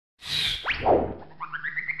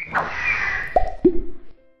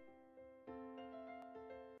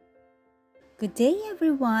Good day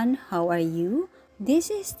everyone, how are you?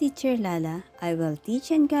 This is Teacher Lala. I will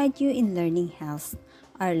teach and guide you in learning health.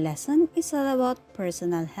 Our lesson is all about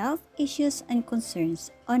personal health issues and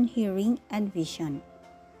concerns on hearing and vision.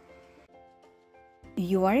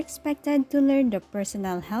 You are expected to learn the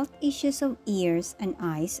personal health issues of ears and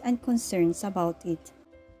eyes and concerns about it.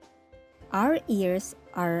 Our ears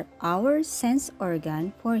are our sense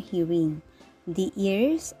organ for hearing. The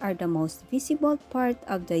ears are the most visible part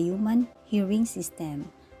of the human hearing system.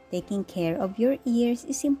 Taking care of your ears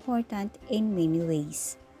is important in many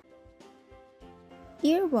ways.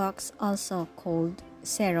 Earwax, also called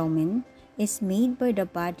cerumen, is made by the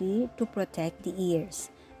body to protect the ears.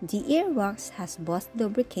 The earwax has both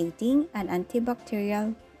lubricating and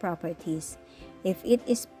antibacterial properties. If it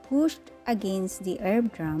is pushed against the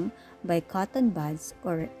eardrum by cotton buds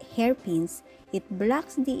or hairpins, it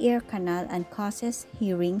blocks the ear canal and causes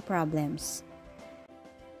hearing problems.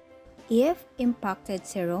 If impacted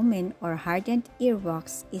cerumen or hardened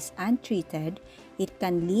earwax is untreated, it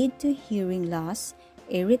can lead to hearing loss,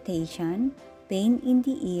 irritation, pain in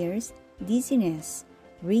the ears, dizziness,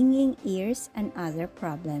 ringing ears, and other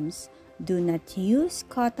problems. Do not use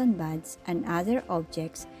cotton buds and other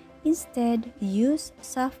objects. Instead, use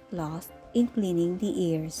soft cloth in cleaning the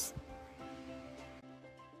ears.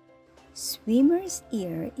 Swimmer's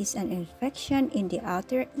ear is an infection in the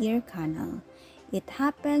outer ear canal. It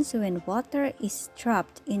happens when water is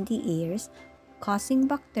trapped in the ears, causing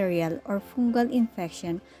bacterial or fungal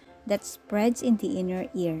infection that spreads in the inner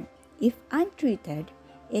ear. If untreated,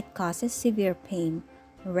 it causes severe pain,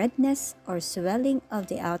 redness or swelling of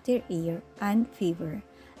the outer ear, and fever.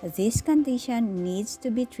 This condition needs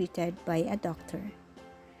to be treated by a doctor.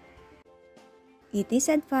 It is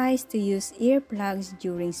advised to use earplugs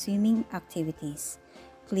during swimming activities.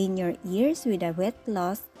 Clean your ears with a wet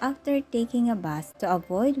cloth after taking a bath to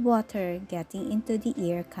avoid water getting into the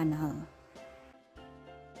ear canal.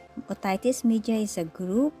 Otitis Media is a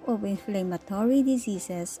group of inflammatory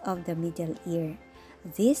diseases of the middle ear.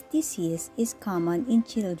 This disease is common in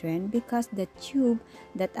children because the tube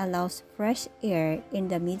that allows fresh air in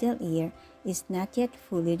the middle ear is not yet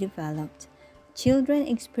fully developed. Children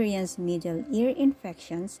experience middle ear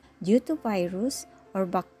infections due to virus or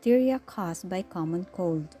bacteria caused by common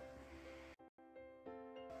cold.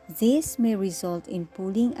 This may result in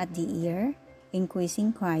pulling at the ear,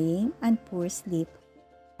 increasing crying, and poor sleep.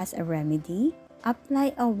 As a remedy,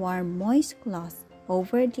 apply a warm, moist cloth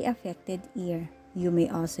over the affected ear. You may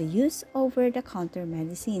also use over-the-counter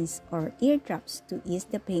medicines or ear drops to ease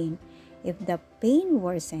the pain. If the pain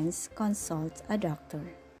worsens, consult a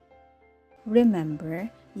doctor. Remember,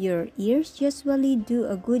 your ears usually do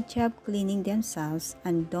a good job cleaning themselves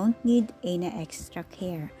and don't need any extra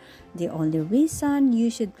care. The only reason you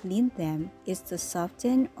should clean them is to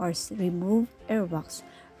soften or remove earwax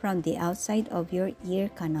from the outside of your ear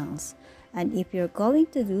canals. And if you're going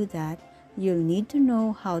to do that, you'll need to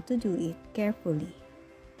know how to do it carefully.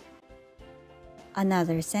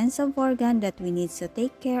 Another sense of organ that we need to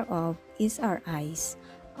take care of is our eyes.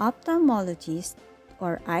 Ophthalmologist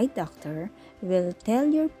or eye doctor will tell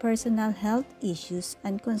your personal health issues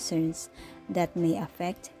and concerns that may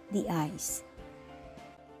affect the eyes.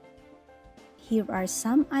 Here are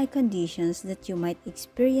some eye conditions that you might be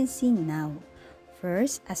experiencing now.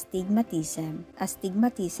 First, astigmatism.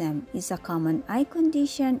 Astigmatism is a common eye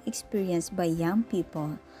condition experienced by young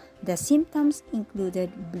people. The symptoms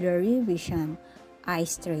included blurry vision, eye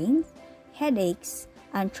strain, headaches,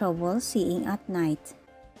 and trouble seeing at night.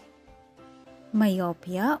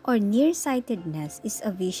 Myopia or near-sightedness is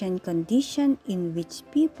a vision condition in which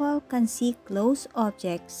people can see close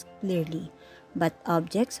objects clearly, but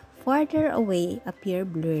objects farther away appear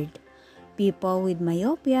blurred. People with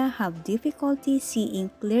myopia have difficulty seeing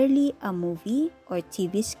clearly a movie or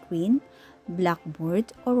TV screen,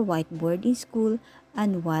 blackboard or whiteboard in school,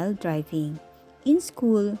 and while driving. In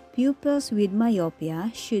school, pupils with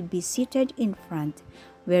myopia should be seated in front.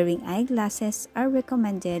 Wearing eyeglasses are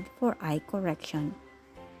recommended for eye correction.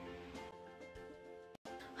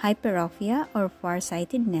 Hyperopia or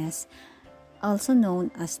far-sightedness, also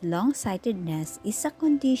known as long-sightedness, is a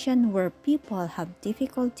condition where people have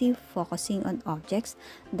difficulty focusing on objects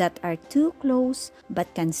that are too close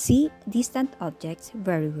but can see distant objects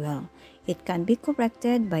very well. It can be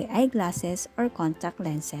corrected by eyeglasses or contact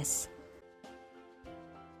lenses.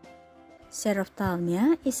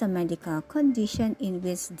 Xerophthalmia is a medical condition in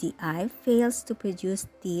which the eye fails to produce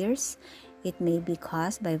tears. It may be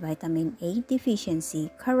caused by vitamin A deficiency,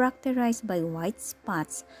 characterized by white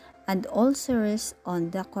spots and ulcers on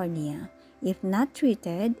the cornea. If not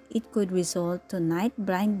treated, it could result to night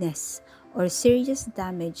blindness or serious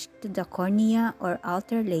damage to the cornea or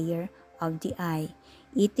outer layer of the eye.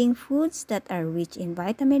 Eating foods that are rich in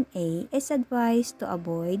vitamin A is advised to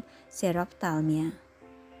avoid xerophthalmia.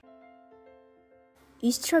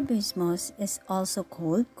 Strabismus is also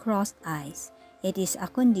called crossed eyes. It is a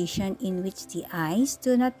condition in which the eyes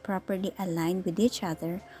do not properly align with each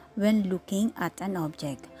other when looking at an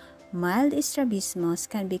object. Mild strabismus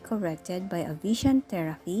can be corrected by a vision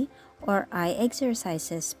therapy or eye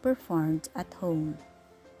exercises performed at home.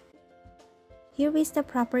 Here is the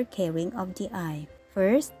proper caring of the eye.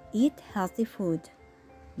 First, eat healthy food.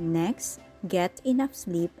 Next, get enough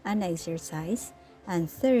sleep and exercise. And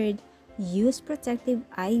third, use protective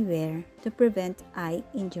eyewear to prevent eye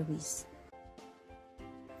injuries.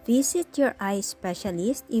 Visit your eye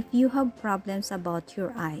specialist if you have problems about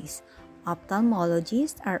your eyes.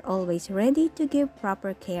 Ophthalmologists are always ready to give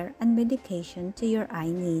proper care and medication to your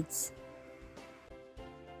eye needs.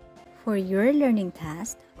 For your learning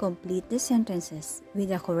task, complete the sentences with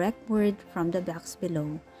the correct word from the box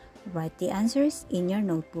below. Write the answers in your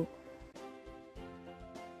notebook.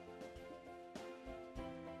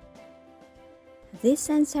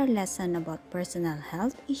 This ends our lesson about personal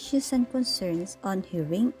health issues and concerns on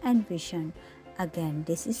hearing and vision. Again,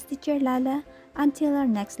 this is Teacher Lala. Until our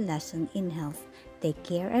next lesson in health. Take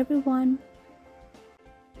care, everyone.